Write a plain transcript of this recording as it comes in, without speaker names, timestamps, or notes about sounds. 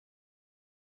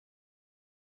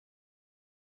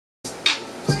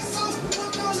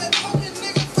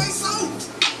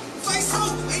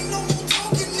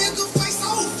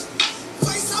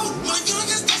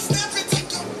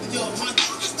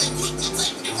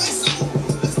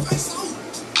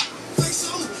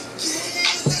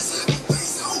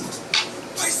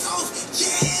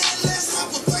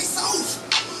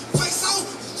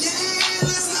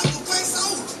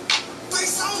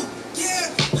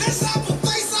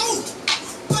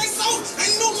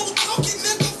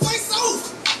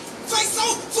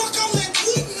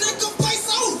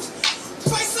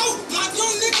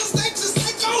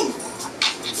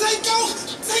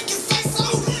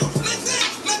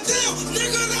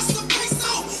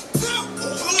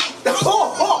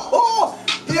Oh, oh, oh.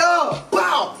 Yeah.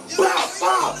 Bow, bow,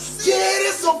 bow. Yeah,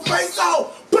 this a face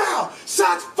off. Bow.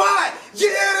 Shots fired. Yeah,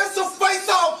 this a face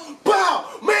off.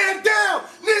 Bow. Man down.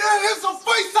 Nigga, this a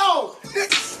face off.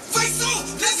 Face off.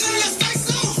 Let's face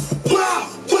off. Bow,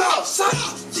 bow. Shot.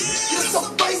 Yeah, this a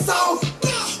face off.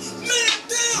 Bow. Man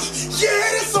down.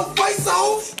 Yeah, this a face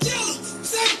off.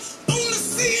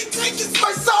 Take his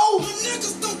face off! The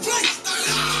niggas don't play!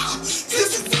 This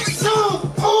is face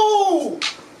off! Oh!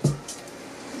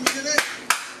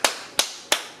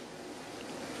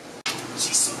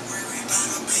 She's so worried about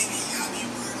her baby, I be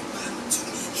worried about him too.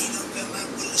 He done felt like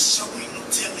Lil Sho, ain't no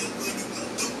telling what he gon'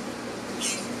 do.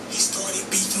 He started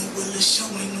beefing with Lil Sho,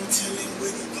 ain't no telling what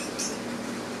he gon' do.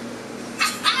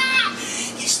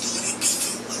 He started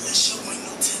beefing with Lil Sho, ain't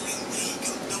no telling what he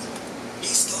gon' do.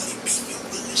 He started beefing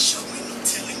with Lil Sho, ain't no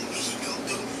telling what he gon'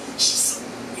 do. She's so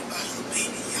worried about her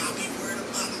baby, I'll be worried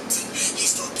about him too. He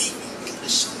started beefing with Lil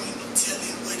Sho, ain't no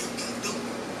telling what he gon' do.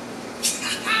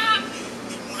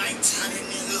 He might tie that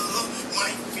nigga up,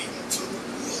 might feed him to the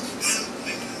wood.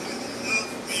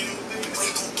 We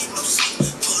gon' get no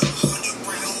sleep, put 100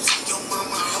 rounds in your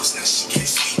mama house, now she can't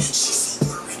sleep. She's so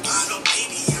worried about her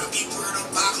baby, I'll be worried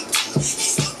about him too. He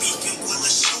started beefing with Lil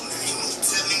Sho, now ain't no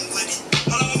telling what he.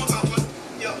 Hold on, one more time, please.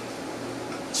 Yo.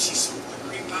 She's so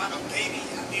worried about her baby,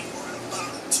 I be worried about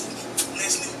him too.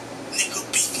 Listen, nigga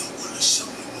beefing with Lil Sho,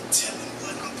 ain't no telling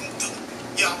what I'm gon' do.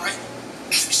 Y'all right?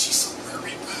 She's so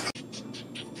worried about her.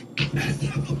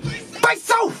 Face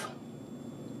off!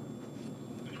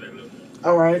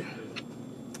 All right.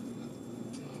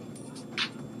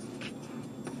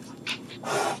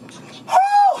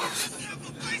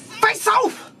 Face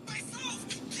off!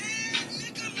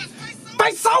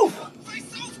 Face off!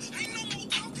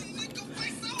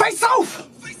 Face off!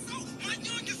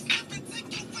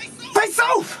 Face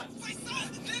off!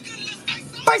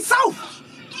 Face off!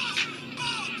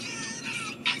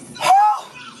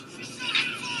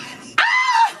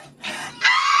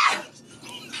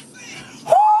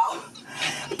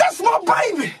 That's my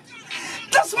baby!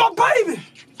 That's my baby!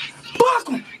 Block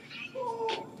him!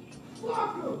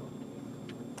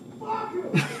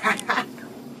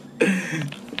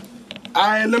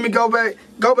 Alright, let me go back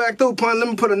through point. Let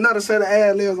me put another set of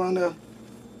ad-libs on there.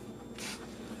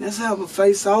 Let's have a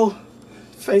face off.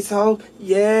 Face off.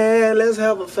 Yeah, let's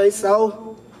have a face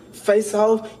off. Face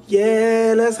off.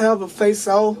 Yeah, let's have a face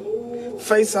off.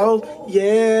 Face off.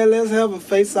 Yeah, let's have a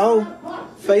face off.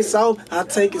 Face off. I'll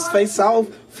take his face off.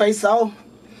 Face off.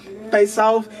 Face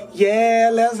off. Yeah,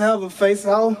 let's have a face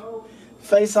off.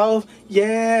 Face off.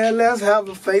 Yeah, let's have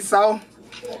a face off.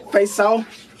 Face off.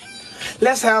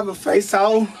 Let's have a face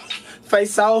off.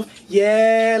 Face off.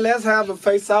 Yeah, let's have a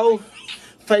face off.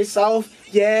 Face off.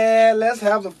 Yeah, let's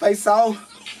have a face off.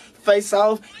 Face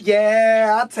off.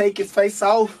 Yeah, I'll take his face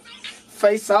off.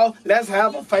 Face off. Let's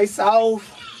have a face off.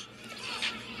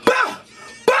 Bow!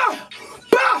 Bow!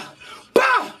 Bow!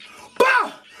 Bow!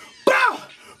 Bow! Bow!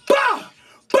 Bow!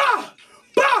 Bow!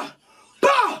 Bow!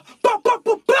 Bow! Bow! Bow! Bow!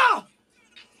 Bow!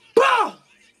 Bow!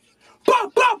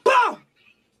 Bow! Bow! Bow!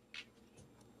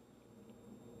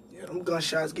 Yeah, them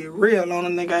gunshots get real on a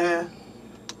nigga ass.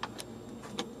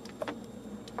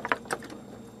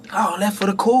 All that for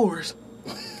the chorus.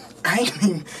 I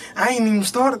ain't even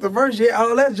started the verse yet.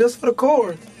 All that just for the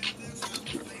chorus.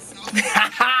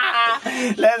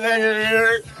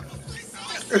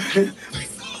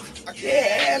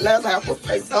 Yeah, let's have a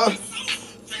face off.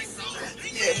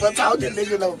 Yeah, but talking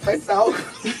nigga no face off.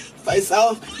 Face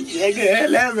off. Yeah, good.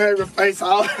 Let's have a face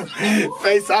off.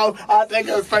 Face off. I think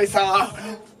it was face off.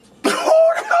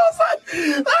 Oh,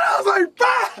 that was like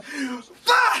five.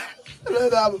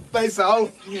 Let's have a face off.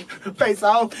 Face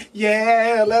off.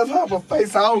 Yeah, let's have a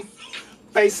face off.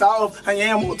 Face off. I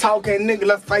am a talking nigga.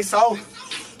 Let's face off.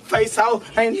 Face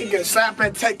off. Ain't nigga slap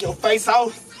and take your face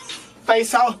off.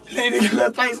 Face off. Nigga,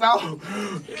 let's face off.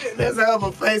 Let's have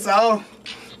a face off.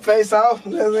 Face off.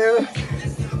 Let's have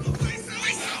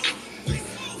it.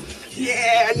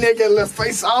 Yeah, nigga, let's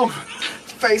face off.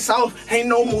 Face off. Ain't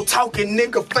no more talking,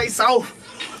 nigga. Face off.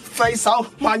 Face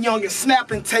off. My youngest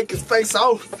snap and take his face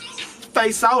off.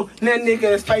 Face off. That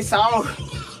nigga is face off.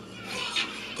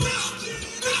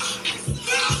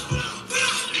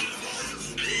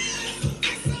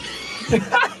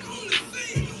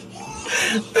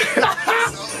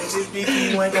 This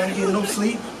bitch, you ain't gonna get no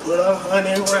sleep. Put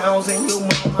 100 rounds in your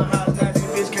mama house. That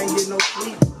bitch can't get no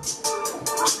sleep.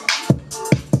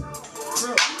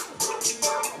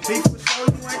 Beef with Sho,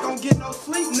 you ain't gonna get no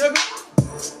sleep, nigga.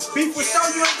 Beef with Sho,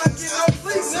 you ain't gonna get no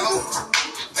sleep, nigga.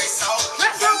 Face off.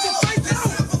 Let's have the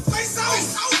face off.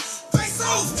 Face off. Face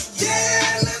off.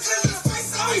 Yeah, let's have the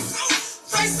face off.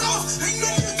 Face off. Ain't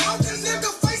no talking.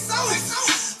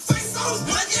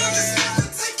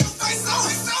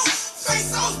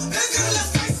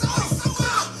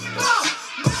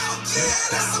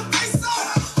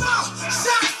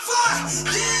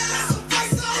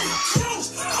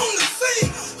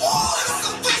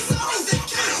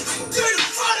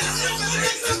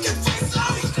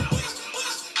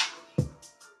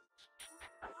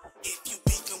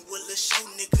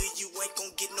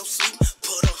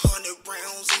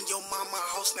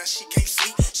 now she can't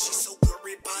sleep. She so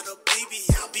worried about her baby,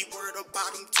 I'll be worried about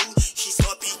him too. He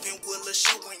start beefing with Lil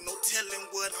Sho, ain't no telling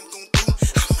what I'm gon' do.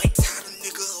 I might tie the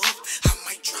nigga up, I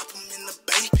might drop him in the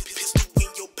baby. Pistol in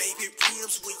your baby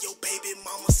ribs, where your baby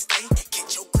mama stay.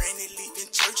 Catch your granny leaving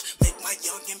church, make my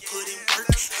youngin' put in work.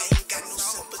 I ain't got no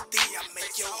sympathy, I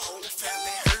make your whole family